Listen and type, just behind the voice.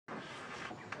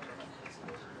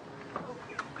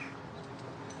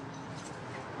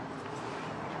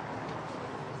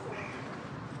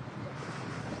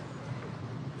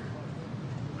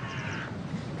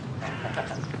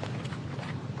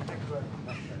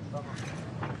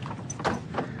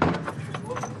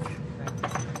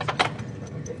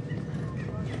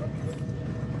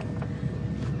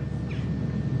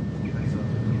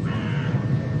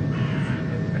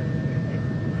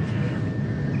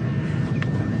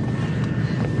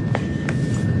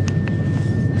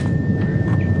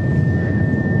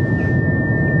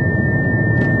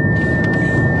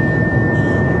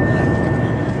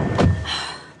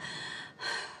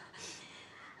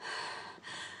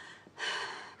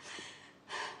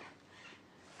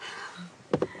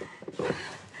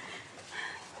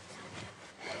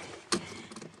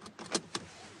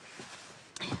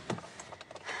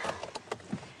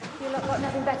You lot got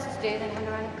nothing better to do than hang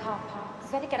around the car park.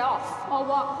 So better get off. Or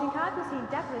what? I think I'd be seeing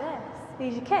Deb with this.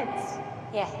 These your kids?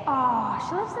 Yeah. Oh,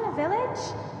 she lives in a village.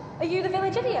 Are you the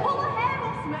village idiot? Pull her hair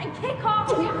off me and kick off.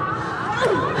 Get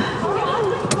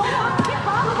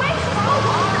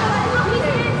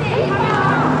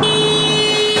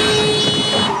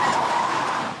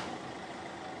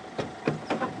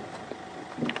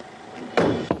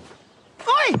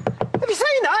Oi! Have you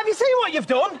seen that? Have you seen what you've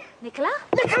done? Nicola?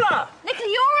 Nicola! Nicola,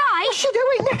 you all right? What's she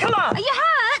doing, Nicola? Are you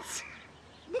hurt?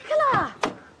 Nicola!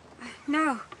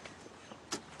 No.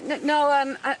 No,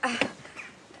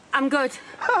 I'm good.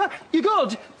 You're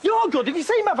good? You're good. Have you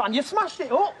seen my van? You smashed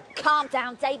it up. Calm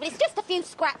down, David. It's just a few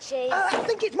scratches. I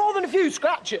think it's more than a few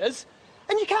scratches.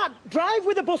 And you can't drive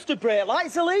with a busted brake light.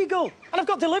 It's illegal. And I've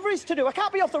got deliveries to do. I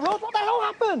can't be off the road. What the hell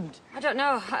happened? I don't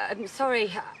know. I'm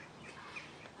sorry.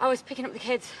 I was picking up the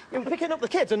kids. You're picking up the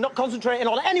kids and not concentrating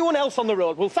on anyone else on the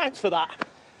road. Well, thanks for that.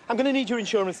 I'm going to need your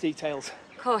insurance details.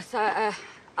 Of course,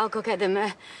 I'll go get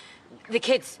them. The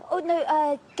kids. Oh,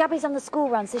 no, Gabby's on the school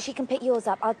run, so she can pick yours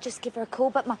up. I'll just give her a call,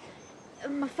 but my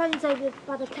phone's over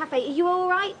by the cafe. Are you all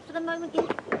right for the moment?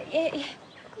 Yeah,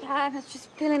 I'm just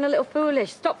feeling a little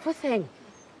foolish. Stop fussing.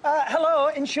 Hello,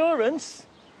 insurance?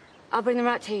 I'll bring them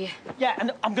right to you. Yeah,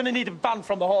 and I'm going to need a van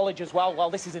from the haulage as well while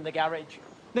this is in the garage.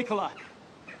 Nicola.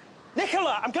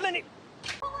 Nicola, I'm going to need...